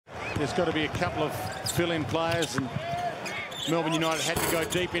There's got to be a couple of fill-in players, and Melbourne United had to go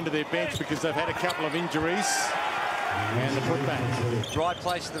deep into their bench because they've had a couple of injuries. And the putback. Right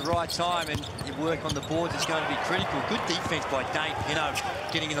place at the right time, and your work on the boards is going to be critical. Good defence by Dane Pino,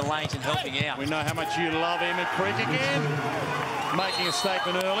 getting in the lanes and helping out. We know how much you love him at Creek again. Making a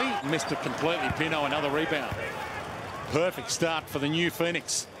statement early. Missed it completely. Pino, another rebound. Perfect start for the new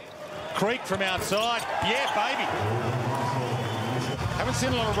Phoenix. Creek from outside. Yeah, baby. Haven't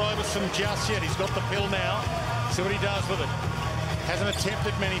seen a lot of Robertson just yet. He's got the pill now. See what he does with it. Hasn't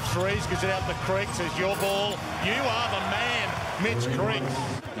attempted many threes. Gives it out to Creek. Says, your ball. You are the man, Mitch Creek.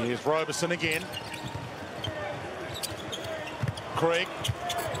 Here's Robertson again. Creek.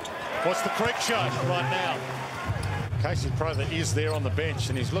 What's the Creek show right now? Casey Prather is there on the bench,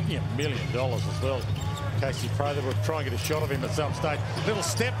 and he's looking at $1 million as well. Casey Prather will try and get a shot of him at some stage. Little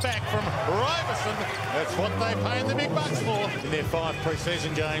step back from Robertson. That's what they pay the big bucks for. In their 5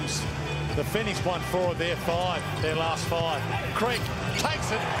 pre-season games, the Phoenix won 4 of their 5, their last 5. Creek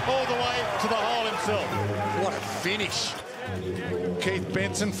takes it all the way to the hole himself. What a finish. Keith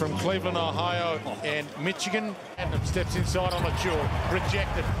Benson from Cleveland, Ohio and Michigan. Adnam steps inside on Achul.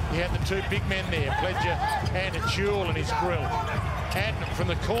 Rejected. He had the 2 big men there, Pledger and Achul, in his grill. Adnam from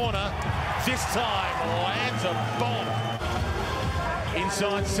the corner. This time lands a bomb.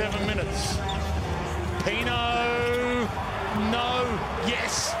 Inside 7 minutes. Pino. No.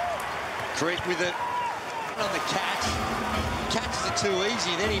 Yes. Creek with it on the catch. Catches it too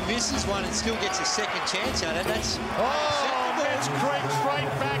easy, then he misses one and still gets a second chance at it. That's Mitch Creek straight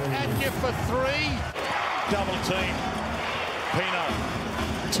back at you for 3. Double team. Pino.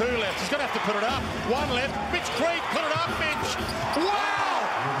 2 left. He's going to have to put it up. 1 left. Mitch Creek, put it up, Mitch. Wow!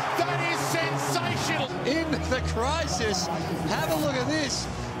 That is sensational. In the crisis, have a look at this.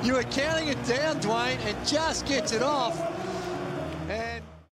 You were counting it down, Dwayne, and just gets it off.